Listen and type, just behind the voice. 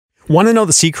Want to know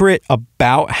the secret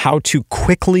about how to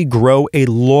quickly grow a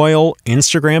loyal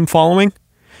Instagram following?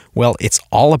 Well, it's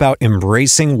all about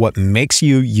embracing what makes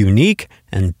you unique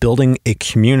and building a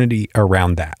community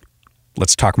around that.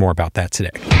 Let's talk more about that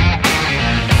today.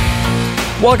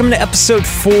 Welcome to episode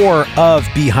 4 of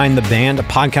Behind the Band, a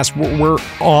podcast where we're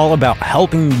all about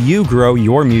helping you grow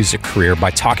your music career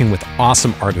by talking with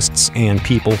awesome artists and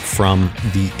people from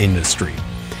the industry.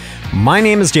 My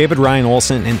name is David Ryan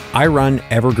Olson, and I run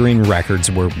Evergreen Records,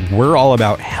 where we're all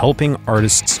about helping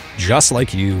artists just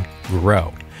like you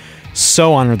grow.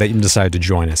 So honored that you decided to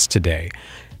join us today.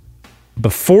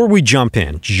 Before we jump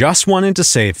in, just wanted to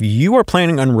say if you are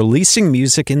planning on releasing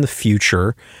music in the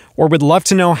future or would love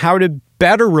to know how to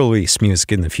better release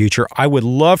music in the future, I would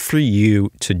love for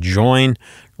you to join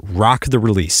Rock the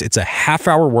Release. It's a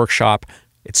half-hour workshop.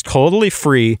 It's totally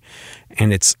free,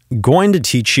 and it's going to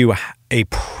teach you a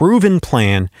proven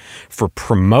plan for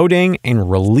promoting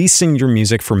and releasing your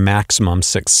music for maximum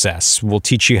success. We'll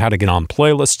teach you how to get on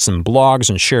playlists and blogs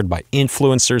and shared by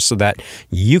influencers so that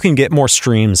you can get more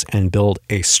streams and build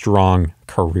a strong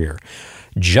career.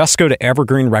 Just go to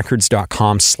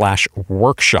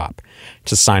evergreenrecords.com/workshop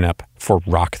to sign up for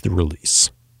Rock the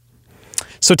Release.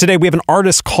 So today we have an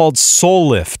artist called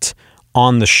souLXft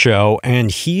on the show, and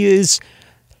he is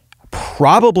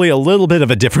probably a little bit of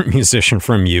a different musician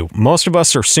from you. Most of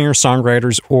us are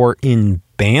singer-songwriters or in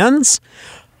bands,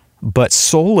 but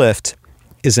souLXft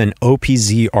is an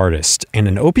OPZ artist. And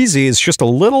an OPZ is just a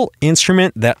little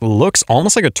instrument that looks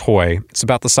almost like a toy. It's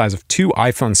about the size of 2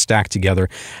 iPhones stacked together,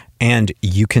 and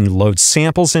you can load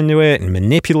samples into it and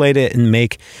manipulate it and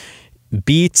make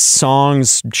beats,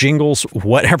 songs, jingles,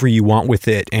 whatever you want with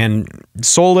it. And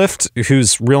souLXft,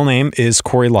 whose real name is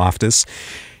Corey Loftus,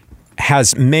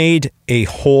 has made a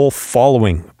whole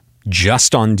following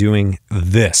just on doing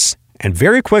this. And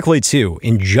very quickly, too,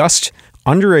 in just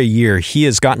under a year, he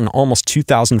has gotten almost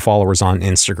 2,000 followers on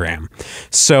Instagram.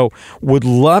 So would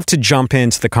love to jump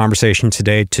into the conversation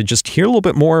today to just hear a little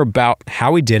bit more about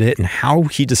how he did it and how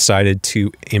he decided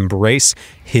to embrace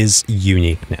his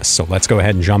uniqueness. So let's go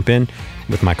ahead and jump in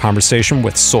with my conversation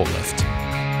with souLXft.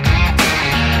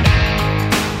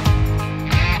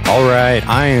 All right,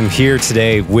 I am here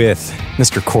today with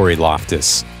Mr. Corey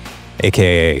Loftus,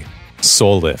 aka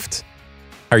souLXft.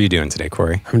 How are you doing today,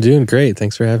 Corey? I'm doing great.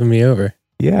 Thanks for having me over.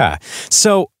 Yeah.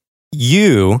 So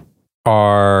you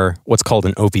are what's called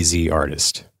an OPZ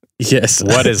artist. Yes.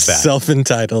 What is that?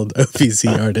 Self-entitled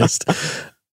OPZ artist.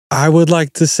 I would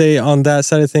like to say on that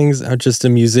side of things, I'm just a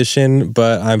musician,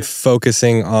 but I'm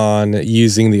focusing on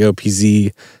using the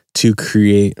OPZ to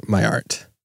create my art.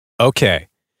 Okay.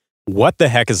 What the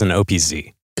heck is an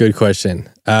OPZ? Good question.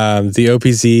 The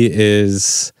OPZ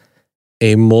is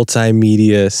a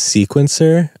multimedia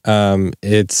sequencer.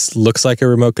 It looks like a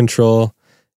remote control.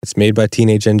 It's made by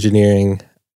Teenage Engineering.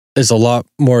 There's a lot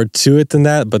more to it than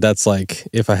that, but that's like,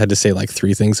 if I had to say like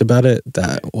 3 things about it,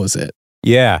 that was it.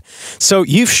 Yeah. So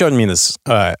you've shown me this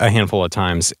a handful of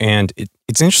times, and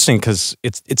it's interesting because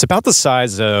it's about the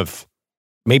size of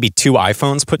maybe 2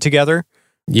 iPhones put together.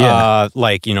 Yeah.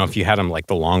 Like, you know, if you had them like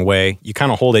the long way, you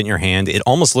kind of hold it in your hand. It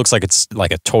almost looks like it's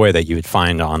like a toy that you would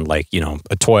find on like, you know,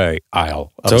 a toy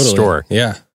aisle of a store.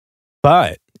 Yeah.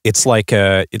 But it's like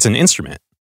it's an instrument.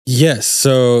 Yes.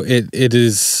 So it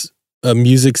is a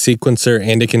music sequencer,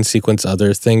 and it can sequence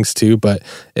other things too, but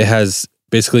it has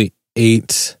basically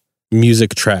 8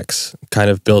 music tracks kind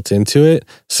of built into it.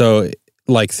 So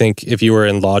like think if you were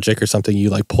in Logic or something, you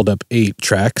like pulled up 8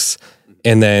 tracks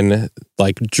and then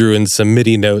like drew in some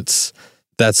MIDI notes.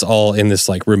 That's all in this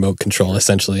like remote control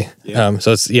essentially. Yeah.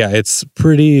 So it's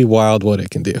pretty wild what it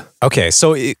can do. Okay.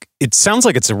 So it sounds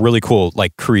like it's a really cool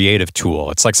like creative tool.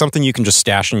 It's like something you can just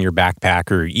stash in your backpack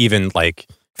or even like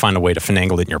find a way to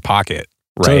finagle it in your pocket.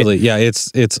 Right? Totally. Yeah.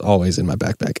 It's always in my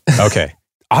backpack. Okay.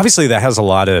 Obviously that has a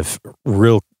lot of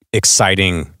real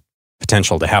exciting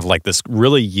potential to have like this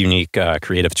really unique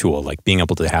creative tool, like being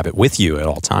able to have it with you at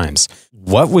all times.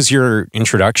 What was your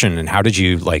introduction and why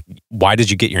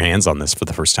did you get your hands on this for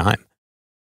the first time?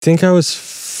 I think I was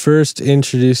first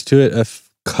introduced to it a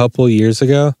couple years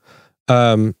ago.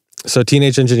 So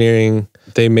Teenage Engineering,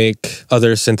 they make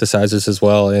other synthesizers as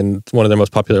well. And one of their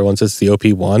most popular ones is the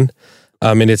OP1.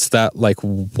 And it's that like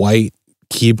white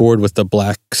keyboard with the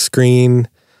black screen.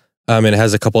 And it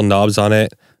has a couple knobs on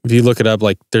it. If you look it up,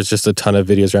 like there's just a ton of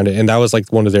videos around it. And that was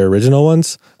like one of their original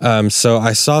ones. So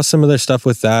I saw some of their stuff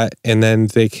with that. And then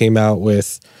they came out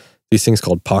with these things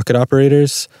called pocket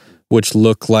operators, which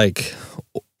look like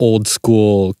old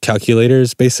school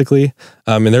calculators, basically.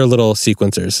 And they're little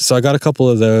sequencers. So I got a couple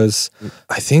of those.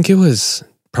 I think it was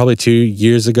probably 2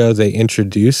 years ago they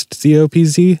introduced the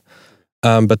OPZ.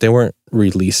 but they weren't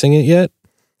releasing it yet.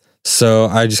 So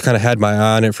I just kind of had my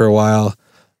eye on it for a while.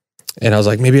 And I was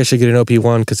like, maybe I should get an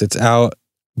OP1 because it's out.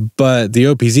 But the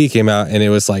OPZ came out and it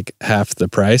was like half the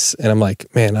price. And I'm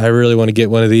like, man, I really want to get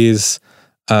one of these.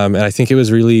 And I think it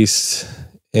was released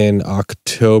in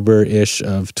October-ish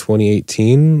of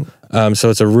 2018. So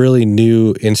it's a really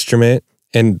new instrument.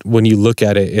 And when you look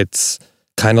at it, it's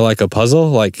kind of like a puzzle.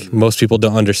 Like most people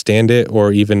don't understand it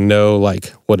or even know like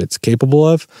what it's capable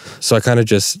of. So I kind of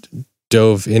just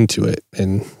dove into it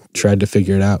and tried to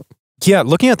figure it out. Yeah,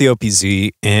 looking at the OPZ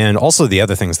and also the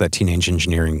other things that Teenage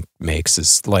Engineering makes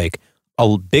is like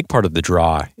a big part of the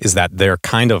draw is that they're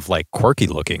kind of like quirky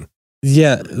looking.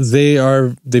 Yeah,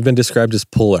 they've been described as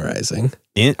polarizing.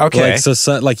 Okay. Like,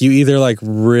 so like you either like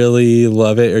really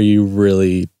love it or you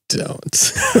really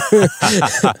don't.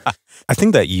 I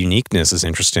think that uniqueness is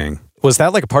interesting. Was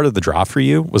that like a part of the draw for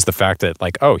you? Was the fact that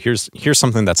like, oh, here's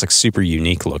something that's like super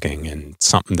unique looking and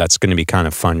something that's going to be kind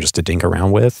of fun just to dink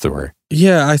around with, or?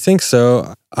 Yeah, I think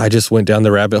so. I just went down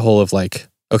the rabbit hole of like,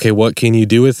 okay, what can you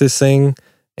do with this thing?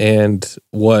 And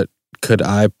what could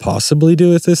I possibly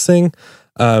do with this thing?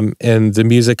 And the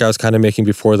music I was kind of making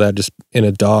before that, just in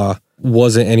a DAW,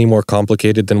 wasn't any more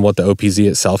complicated than what the OPZ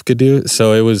itself could do.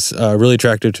 So it was really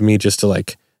attractive to me just to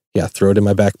like, throw it in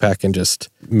my backpack and just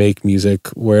make music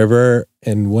wherever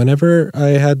and whenever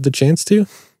I had the chance to.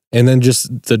 And then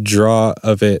just the draw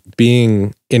of it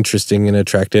being interesting and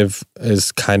attractive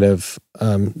is kind of,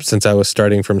 since I was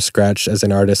starting from scratch as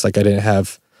an artist, like I didn't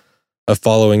have a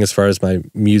following as far as my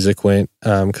music went,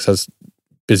 because I was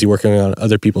busy working on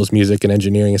other people's music and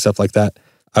engineering and stuff like that.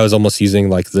 I was almost using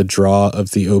like the draw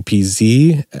of the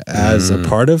OPZ as a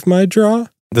part of my draw.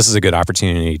 This is a good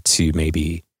opportunity to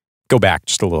maybe go back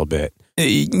just a little bit.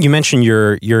 You mentioned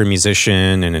you're a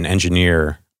musician and an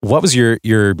engineer. What was your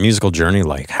musical journey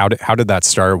like? How did that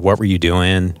start? What were you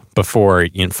doing before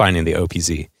finding the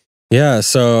OPZ? Yeah,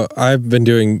 so I've been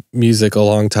doing music a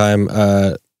long time.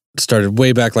 Started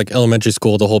way back like elementary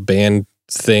school, the whole band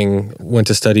thing. Went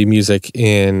to study music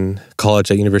in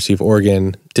college at University of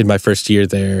Oregon. Did my first year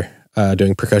there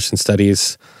doing percussion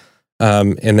studies.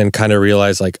 And then kind of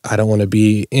realized like I don't want to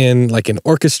be in like an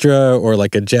orchestra or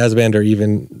like a jazz band or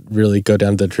even really go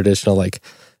down the traditional like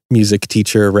music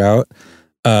teacher route.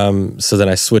 So then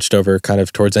I switched over kind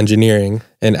of towards engineering,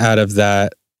 and out of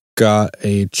that got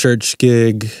a church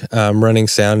gig running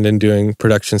sound and doing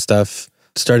production stuff.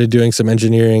 Started doing some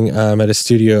engineering at a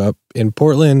studio up in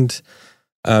Portland,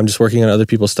 just working on other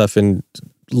people's stuff and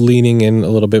leaning in a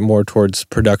little bit more towards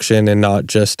production and not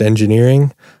just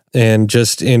engineering. And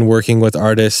just in working with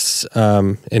artists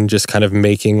and just kind of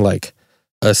making like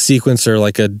a sequence or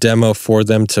like a demo for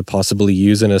them to possibly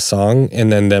use in a song,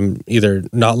 and then them either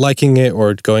not liking it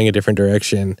or going a different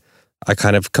direction, I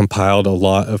kind of compiled a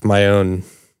lot of my own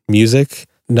music.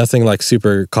 Nothing like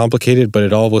super complicated, but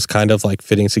it all was kind of like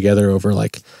fitting together over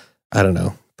like, I don't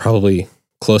know, probably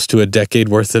close to a decade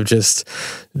worth of just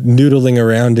noodling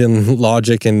around in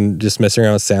Logic and just messing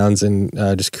around with sounds and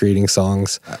just creating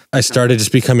songs. I started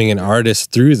just becoming an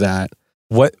artist through that.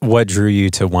 What drew you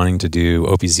to wanting to do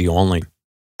OPZ only?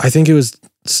 I think it was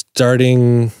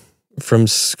starting from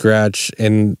scratch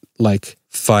and like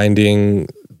finding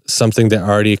something that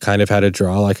already kind of had a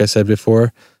draw, like I said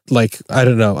before. Like, I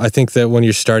don't know. I think that when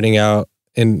you're starting out,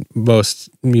 and most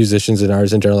musicians and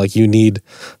artists in general, like you need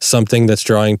something that's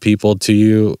drawing people to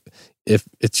you. If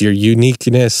it's your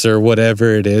uniqueness or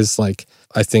whatever it is, like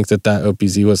I think that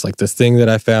OPZ was like the thing that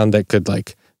I found that could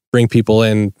like bring people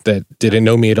in that didn't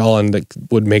know me at all and that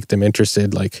would make them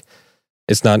interested. Like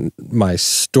it's not my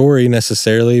story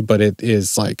necessarily, but it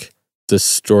is like the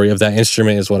story of that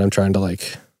instrument is what I'm trying to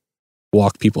like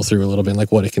walk people through a little bit,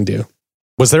 like what it can do.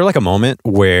 Was there like a moment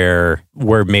where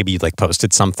maybe you like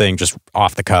posted something just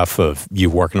off the cuff of you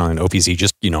working on an OPZ,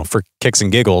 just, for kicks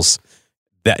and giggles?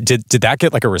 That did that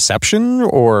get like a reception,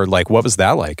 or like what was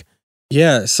that like?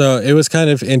 Yeah, so it was kind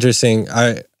of interesting.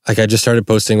 I just started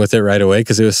posting with it right away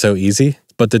because it was so easy.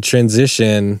 But the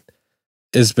transition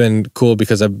has been cool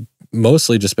because I've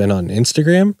mostly just been on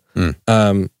Instagram.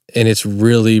 And it's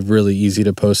really, really easy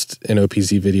to post an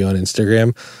OPZ video on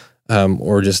Instagram.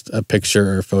 Or just a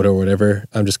picture or photo or whatever,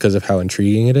 just because of how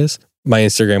intriguing it is. My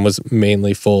Instagram was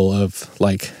mainly full of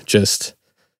like just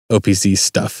OPZ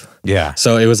stuff. Yeah.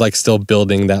 So it was like still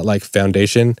building that like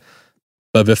foundation.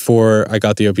 But before I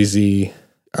got the OPZ,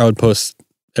 I would post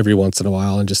every once in a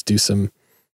while and just do some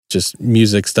just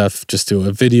music stuff, just do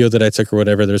a video that I took or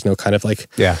whatever. There's no kind of like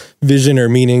vision or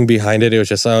meaning behind it. It was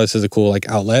just, oh, this is a cool like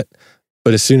outlet.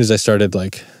 But as soon as I started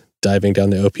like diving down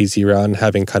the OPZ route and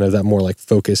having kind of that more like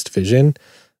focused vision,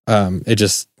 it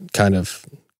just kind of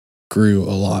grew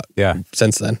a lot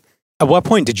since then. At what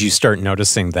point did you start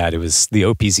noticing that it was the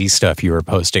OPZ stuff you were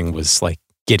posting was like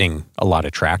getting a lot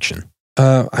of traction?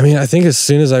 I mean, I think as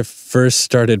soon as I first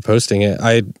started posting it,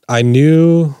 I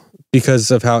knew because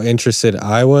of how interested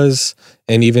I was,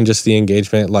 and even just the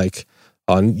engagement like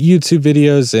on YouTube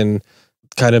videos and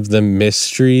kind of the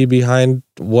mystery behind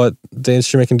what the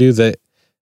instrument can do, that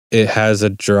it has a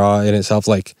draw in itself,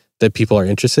 like that people are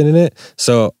interested in it.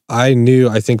 So I knew,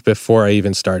 I think before I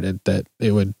even started, that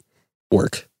it would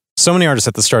work. So many artists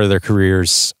at the start of their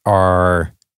careers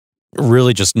are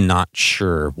really just not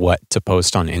sure what to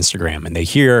post on Instagram. And they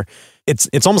hear,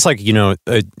 it's almost like,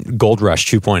 Gold Rush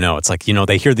 2.0. It's like,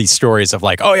 they hear these stories of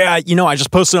like, oh yeah, I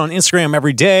just posted on Instagram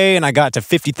every day and I got to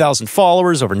 50,000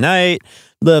 followers overnight,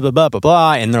 blah, blah, blah, blah,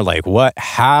 blah. And they're like, what?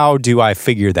 How do I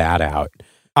figure that out?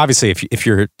 Obviously, if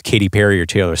you're Katy Perry or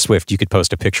Taylor Swift, you could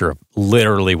post a picture of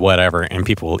literally whatever and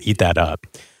people will eat that up.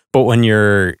 But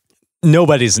when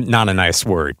nobody's not a nice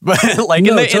word, but like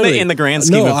totally. in the grand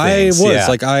scheme of things.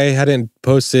 Like I hadn't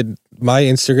posted my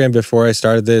Instagram before I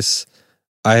started this.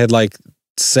 I had like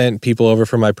sent people over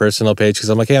from my personal page because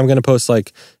I'm like, hey, I'm going to post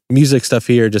like music stuff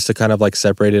here just to kind of like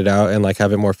separate it out and like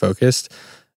have it more focused.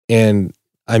 And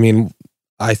I mean,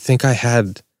 I think I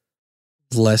had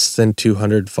less than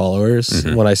 200 followers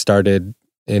when I started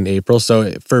in April.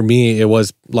 So for me, it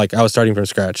was like I was starting from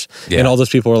scratch. Yeah. And all those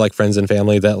people were like friends and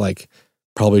family that like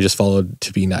probably just followed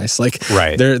to be nice. Like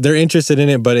right. They're interested in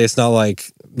it, but it's not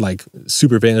like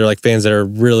super fans. They're like fans that are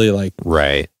really like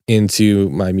right into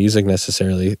my music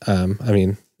necessarily. I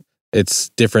mean, it's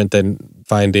different than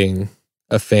finding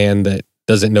a fan that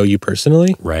doesn't know you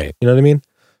personally. Right. You know what I mean?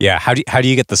 Yeah. How do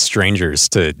you get the strangers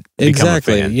to become a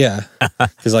fan? Yeah.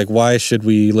 Because like, why should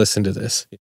we listen to this?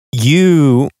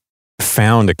 You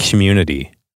found a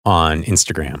community on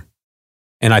Instagram.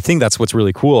 And I think that's what's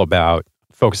really cool about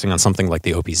focusing on something like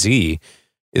the OPZ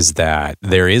is that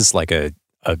there is like a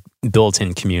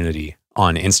built-in community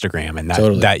on Instagram, and that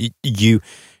totally. that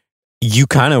you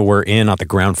kind of were in at the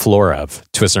ground floor of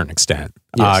to a certain extent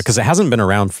because it hasn't been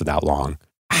around for that long.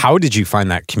 How did you find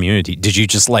that community? Did you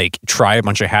just like try a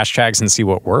bunch of hashtags and see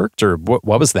what worked, or what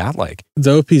was that like?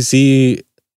 The OPZ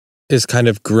is kind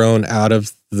of grown out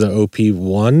of the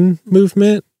OP1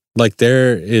 movement. Like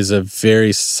there is a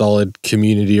very solid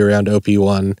community around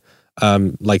OP1.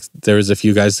 Like there was a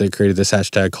few guys that created this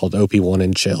hashtag called OP1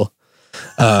 and chill.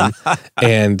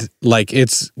 And like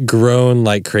it's grown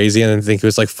like crazy. And I think it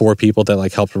was like 4 people that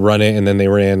like helped run it. And then they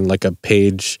ran like a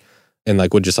page and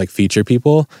like would just like feature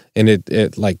people. And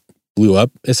it like blew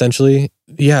up essentially.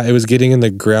 Yeah, it was getting in the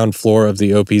ground floor of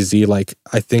the OPZ. Like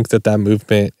I think that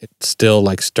movement is still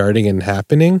like starting and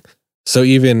happening. So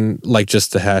even like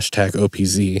just the hashtag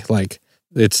OPZ, like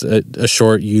it's a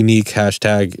short, unique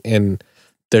hashtag, and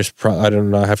there's I don't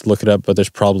know, I have to look it up, but there's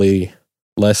probably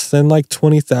less than like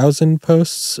 20,000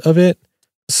 posts of it.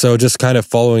 So just kind of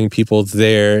following people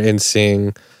there and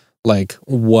seeing like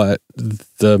what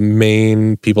the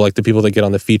main people, like the people that get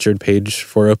on the featured page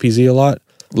for OPZ a lot,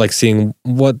 like seeing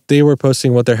what they were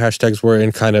posting, what their hashtags were,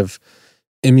 and kind of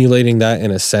emulating that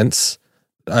in a sense.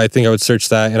 I think I would search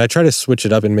that, and I try to switch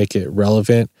it up and make it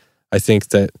relevant. I think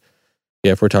that,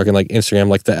 yeah, if we're talking like Instagram,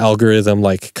 like the algorithm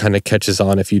like kind of catches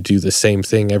on if you do the same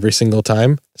thing every single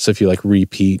time. So if you like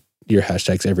repeat your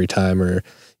hashtags every time, or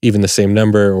even the same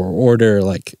number or order,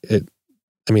 like it,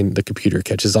 I mean, the computer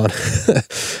catches on.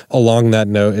 Along that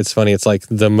note, it's funny. It's like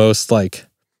the most like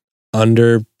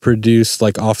underproduced,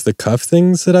 like off the cuff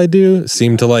things that I do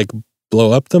seem to like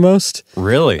blow up the most.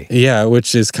 Really? Yeah,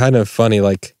 which is kind of funny.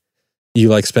 Like you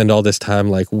like spend all this time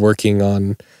like working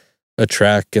on a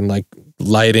track and like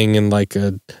lighting and like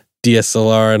a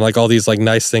DSLR and like all these like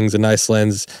nice things, a nice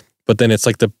lens, but then it's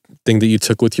like the thing that you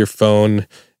took with your phone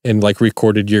and like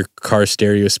recorded your car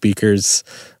stereo speakers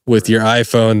with your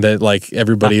iPhone that like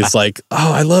everybody is like,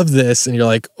 oh, I love this. And you're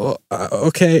like, oh,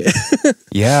 okay.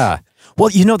 Yeah. Well,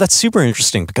 that's super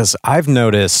interesting because I've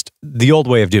noticed the old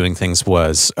way of doing things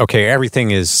was, okay,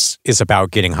 everything is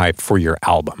about getting hype for your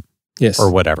album. Yes.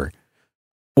 Or whatever,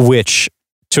 which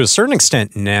to a certain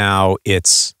extent now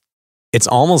it's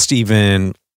almost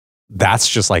even, that's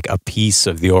just like a piece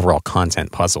of the overall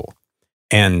content puzzle.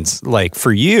 And like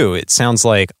for you, it sounds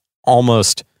like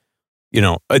almost,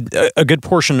 a good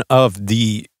portion of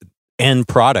the end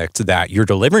product that you're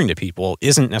delivering to people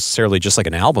isn't necessarily just like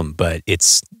an album, but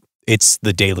it's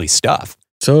the daily stuff.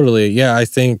 Totally. Yeah, I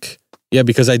think,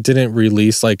 because I didn't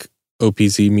release like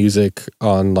OPZ music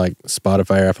on like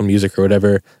Spotify or Apple Music or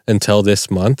whatever until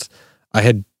this month. I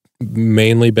had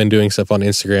mainly been doing stuff on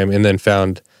Instagram and then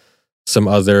found some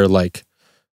other like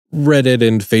Reddit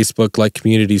and Facebook like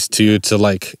communities too, to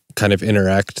like kind of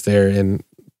interact there and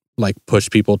like push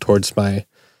people towards my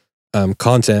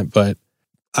content, but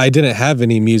I didn't have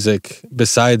any music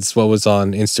besides what was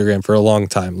on Instagram for a long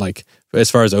time. Like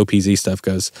as far as OPZ stuff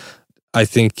goes, I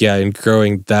think, in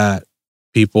growing that,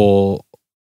 people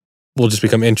will just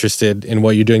become interested in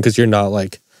what you're doing because you're not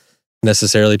like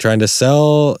necessarily trying to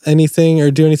sell anything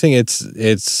or do anything.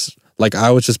 It's like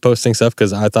I was just posting stuff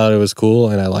because I thought it was cool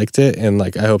and I liked it, and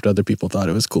like I hoped other people thought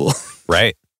it was cool.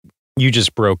 Right. You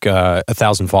just broke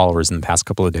 1,000 followers in the past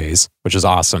couple of days, which is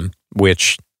awesome.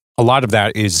 Which a lot of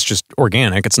that is just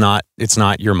organic. It's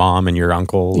not your mom and your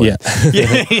uncle, and,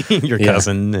 your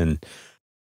cousin. And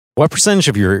what percentage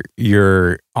of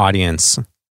your audience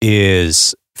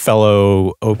is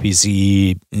fellow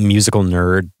OPZ musical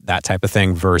nerd, that type of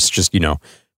thing, versus just,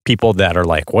 people that are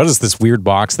like, what is this weird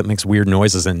box that makes weird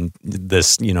noises and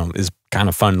this, is kind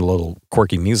of fun little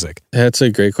quirky music? That's a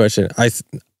great question.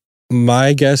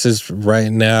 My guess is right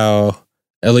now,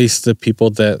 at least the people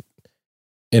that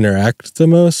interact the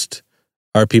most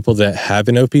are people that have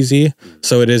an OPZ.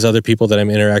 So it is other people that I'm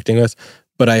interacting with,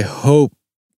 but I hope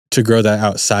to grow that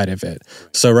outside of it.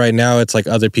 So right now it's like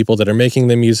other people that are making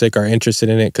the music are interested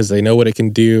in it because they know what it can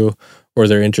do, or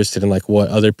they're interested in like what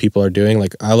other people are doing.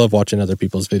 Like I love watching other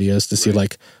people's videos to see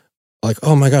like,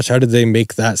 oh my gosh, how did they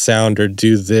make that sound or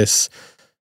do this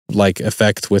like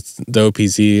effect with the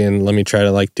OPZ, and let me try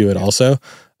to like do it also.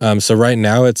 So right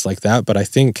now it's like that, but I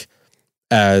think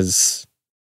as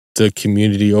the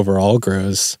community overall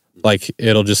grows, like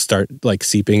it'll just start like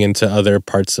seeping into other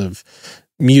parts of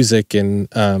music and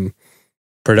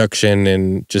production,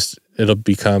 and just it'll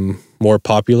become more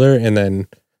popular. And then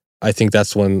I think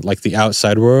that's when like the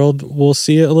outside world will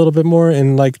see it a little bit more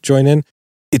and like join in.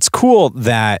 It's cool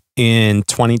that in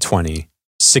 2020,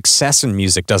 success in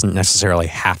music doesn't necessarily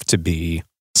have to be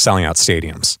selling out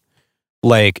stadiums.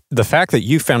 Like the fact that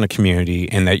you found a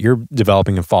community and that you're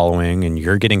developing a following and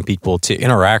you're getting people to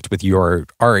interact with your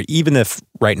art, even if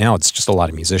right now it's just a lot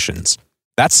of musicians,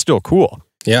 that's still cool.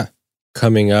 Yeah.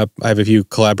 Coming up, I have a few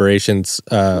collaborations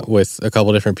with a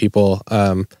couple different people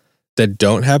that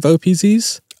don't have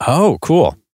OPZs. Oh,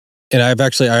 cool. And I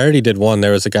already did one.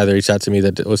 There was a guy that reached out to me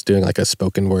that was doing like a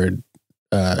spoken word,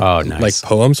 nice. like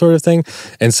poem sort of thing.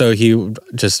 And so he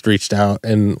just reached out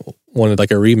and wanted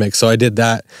like a remix. So I did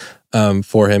that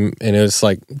for him, and it was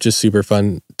like just super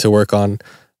fun to work on.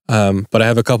 But I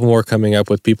have a couple more coming up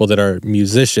with people that are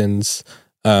musicians.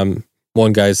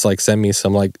 One guy's like sent me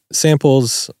some like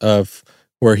samples of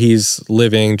where he's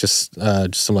living, just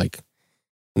some like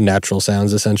natural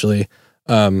sounds essentially,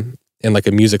 and like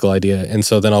a musical idea. And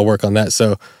so then I'll work on that.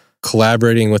 So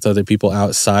collaborating with other people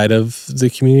outside of the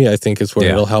community, I think is where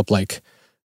it'll help like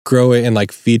grow it and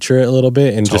like feature it a little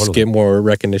bit and just get more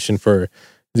recognition for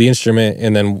the instrument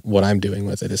and then what I'm doing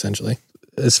with it essentially.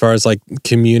 As far as like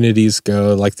communities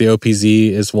go, like the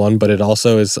OPZ is one, but it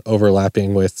also is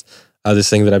overlapping with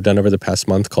this thing that I've done over the past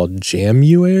month called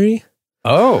Jamuary.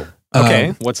 Oh,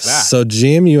 okay. What's that? So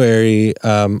Jamuary,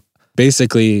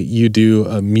 basically you do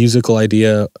a musical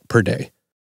idea per day.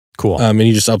 Cool. And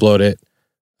you just upload it.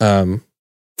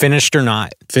 Finished or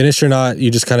not, you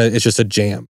just kind of, it's just a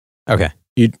jam. Okay.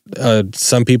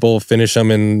 Some people finish them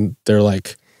and they're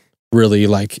like really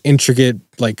like intricate,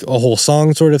 like a whole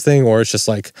song sort of thing, or it's just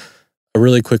like a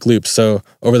really quick loop. So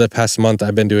over the past month,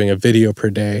 I've been doing a video per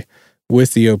day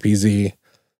with the OPZ.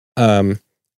 And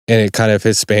it kind of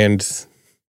has spanned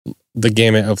the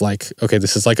gamut of like, okay,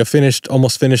 this is like a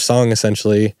almost finished song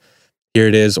essentially. Here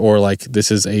it is, or like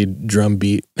this is a drum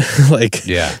beat, like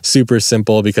super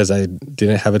simple because I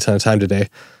didn't have a ton of time today.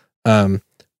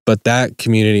 But that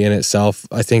community in itself,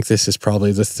 I think this is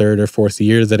probably the third or fourth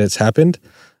year that it's happened.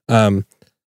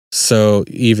 So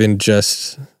even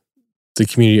just the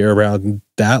community around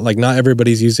that, like not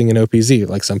everybody's using an OPZ.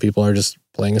 Like some people are just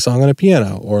playing a song on a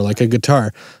piano or like a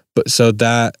guitar. But so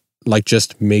that like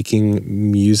just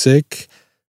making music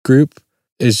group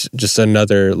is just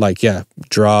another like,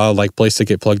 draw, like place to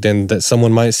get plugged in that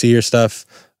someone might see your stuff.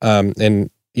 And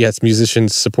it's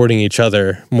musicians supporting each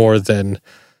other more than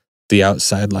the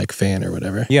outside like fan or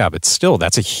whatever. Yeah, but still,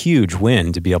 that's a huge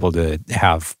win to be able to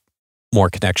have more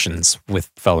connections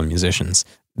with fellow musicians.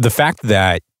 The fact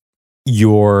that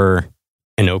you're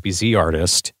an OPZ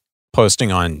artist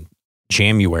posting on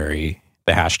Jamuary,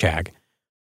 the hashtag,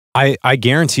 I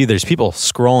guarantee there's people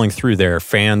scrolling through their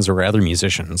fans or other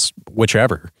musicians,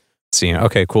 whichever, seeing,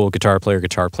 okay, cool, guitar player.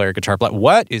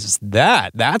 What is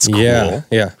that? That's cool.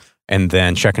 Yeah. And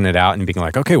then checking it out and being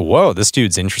like, okay, whoa, this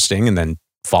dude's interesting, and then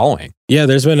following. Yeah,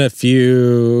 there's been a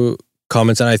few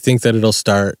comments, and I think that it'll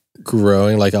start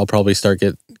growing. Like I'll probably start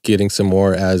getting some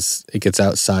more as it gets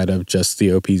outside of just the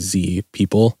OPZ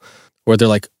people, where they're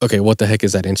like, okay, what the heck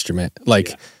is that instrument?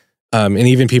 Like, And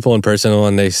even people in person,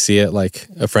 when they see it, like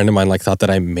a friend of mine like thought that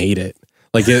I made it.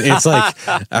 Like it's like,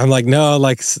 I'm like, no,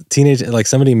 like teenage, like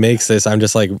somebody makes this. I'm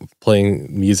just like playing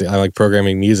music. I'm like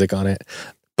programming music on it.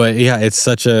 But yeah, it's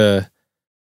such a,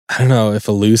 I don't know if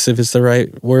elusive is the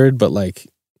right word, but like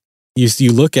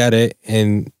you look at it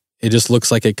and it just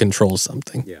looks like it controls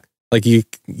something. Yeah. Like you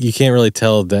can't really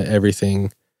tell that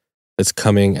everything that's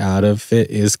coming out of it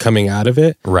is coming out of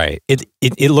it. Right.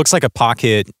 It looks like a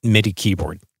pocket MIDI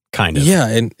keyboard, kind of. Yeah,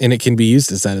 and it can be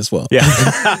used as that as well.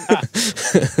 Yeah.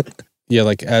 Yeah,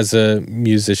 like as a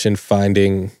musician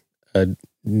finding a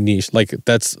niche, like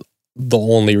that's the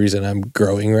only reason I'm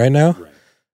growing right now. Right.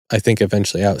 I think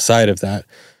eventually outside of that,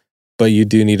 but you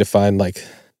do need to find like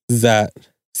that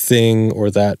thing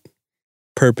or that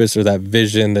purpose or that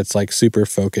vision that's like super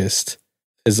focused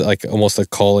is like almost a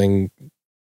calling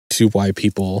to why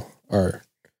people are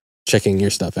checking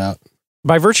your stuff out.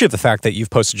 By virtue of the fact that you've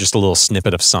posted just a little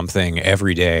snippet of something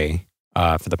every day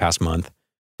for the past month,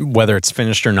 whether it's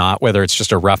finished or not, whether it's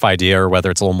just a rough idea or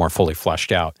whether it's a little more fully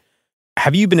fleshed out,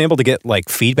 have you been able to get like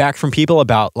feedback from people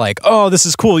about like, oh, this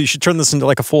is cool, you should turn this into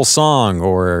like a full song,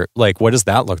 or like, what does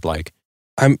that look like?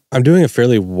 I'm doing a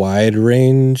fairly wide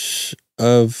range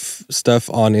of stuff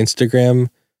on Instagram.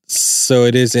 So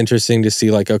it is interesting to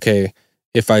see like, okay,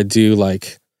 if I do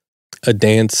like a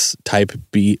dance type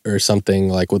beat or something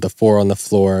like with a 4 on the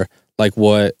floor, like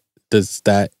what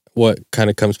kind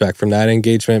of comes back from that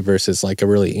engagement versus like a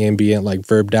really ambient, like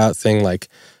verbed out thing, like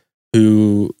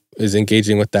who is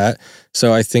engaging with that.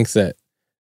 So I think that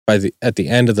at the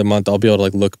end of the month, I'll be able to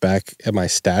like look back at my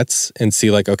stats and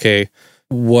see like, okay,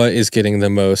 what is getting the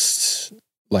most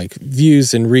like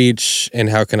views and reach and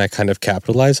how can I kind of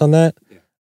capitalize on that? Yeah.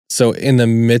 So in the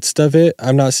midst of it,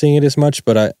 I'm not seeing it as much,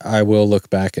 but I will look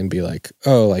back and be like,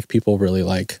 oh, like people really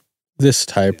like this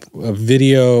type of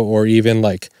video, or even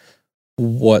like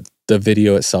what the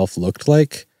video itself looked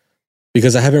like,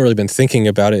 because I haven't really been thinking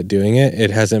about it doing it.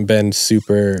 It hasn't been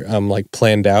super like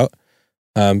planned out.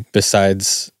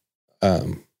 Besides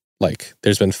like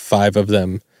there's been 5 of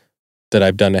them that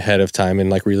I've done ahead of time and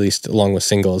like released along with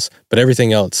singles, but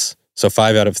everything else, so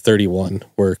 5 out of 31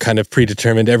 were kind of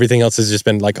predetermined. Everything else has just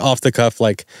been like off the cuff,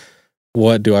 like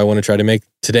what do I want to try to make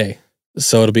today?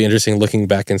 So it'll be interesting looking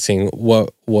back and seeing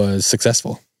what was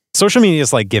successful. Social media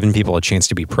is like giving people a chance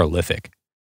to be prolific.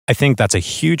 I think that's a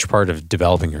huge part of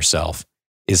developing yourself,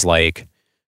 is like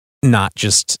not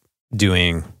just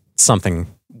doing something,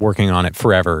 working on it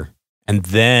forever, and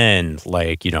then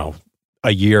like, you know,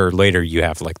 a year later you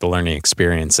have like the learning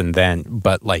experience, and then,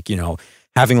 but like, you know,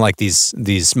 having like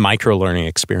these micro learning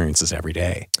experiences every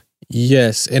day.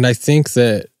 Yes. And I think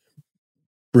that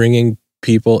bringing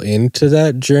people into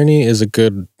that journey is a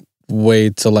good way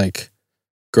to like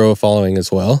grow a following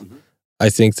as well. Mm-hmm. I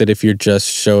think that if you're just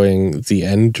showing the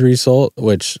end result,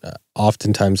 which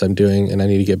oftentimes I'm doing and I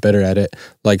need to get better at it,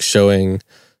 like showing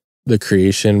the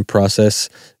creation process,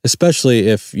 especially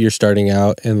if you're starting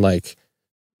out and like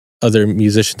other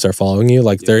musicians are following you,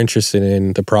 like they're interested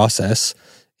in the process.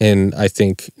 And I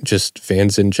think just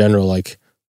fans in general, like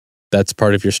that's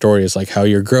part of your story, is like how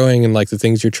you're growing and like the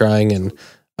things you're trying, and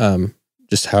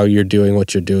just how you're doing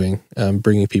what you're doing.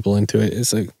 Bringing people into it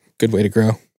is a good way to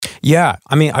grow. Yeah.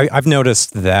 I mean, I've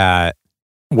noticed that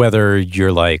whether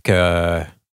you're like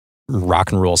a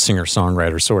rock and roll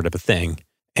singer-songwriter sort of a thing,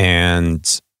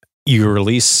 and you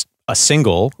release a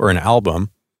single or an album,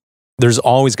 there's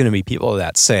always going to be people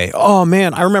that say, oh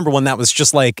man, I remember when that was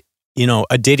just like, you know,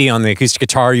 a ditty on the acoustic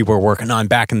guitar you were working on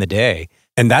back in the day.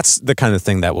 And that's the kind of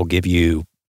thing that will give you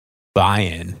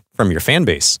buy-in from your fan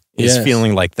base, is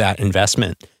feeling like that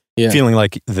investment, feeling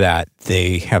like that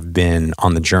they have been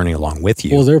on the journey along with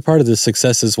you. Well, they're part of the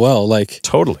success as well. Like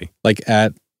totally. Like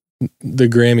at the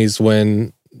Grammys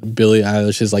when Billie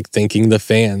Eilish is like thanking the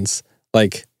fans,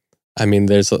 like, I mean,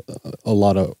 there's a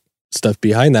lot of stuff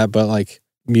behind that, but like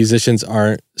musicians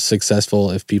aren't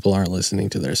successful if people aren't listening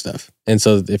to their stuff. And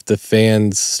so if the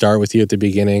fans start with you at the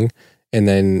beginning and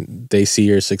then they see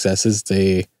your successes,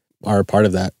 they are a part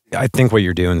of that. I think what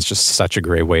you're doing is just such a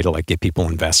great way to like get people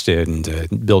invested and to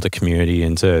build a community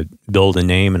and to build a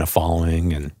name and a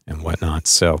following and whatnot.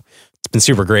 So it's been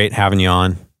super great having you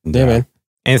on. And, yeah, man.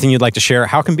 Anything you'd like to share?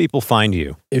 How can people find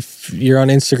you? If you're on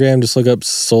Instagram, just look up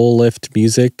souLXft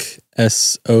Music,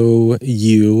 SOULYFT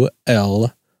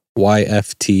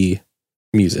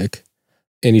Music.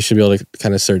 And you should be able to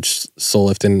kind of search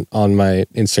souLXft. And on my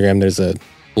Instagram, there's a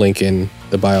link in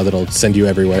the bio that'll send you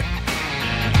everywhere.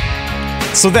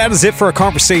 So that is it for our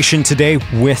conversation today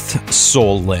with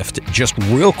souLXft. Just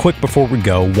real quick before we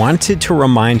go, wanted to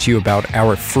remind you about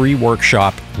our free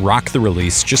workshop, Rock the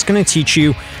Release. Just going to teach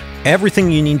you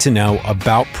everything you need to know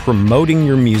about promoting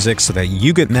your music so that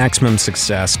you get maximum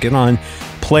success, get on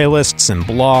playlists and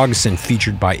blogs and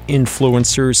featured by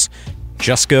influencers.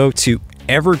 Just go to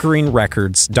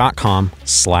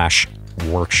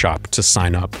evergreenrecords.com/workshop to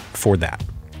sign up for that.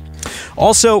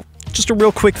 Also, just a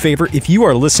real quick favor, if you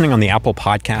are listening on the Apple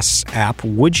Podcasts app,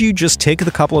 would you just take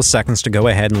the couple of seconds to go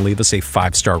ahead and leave us a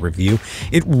 5-star review?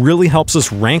 It really helps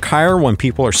us rank higher when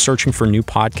people are searching for new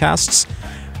podcasts.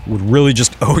 Would really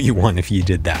just owe you one if you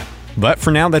did that. But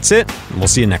for now, that's it. We'll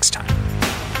see you next time.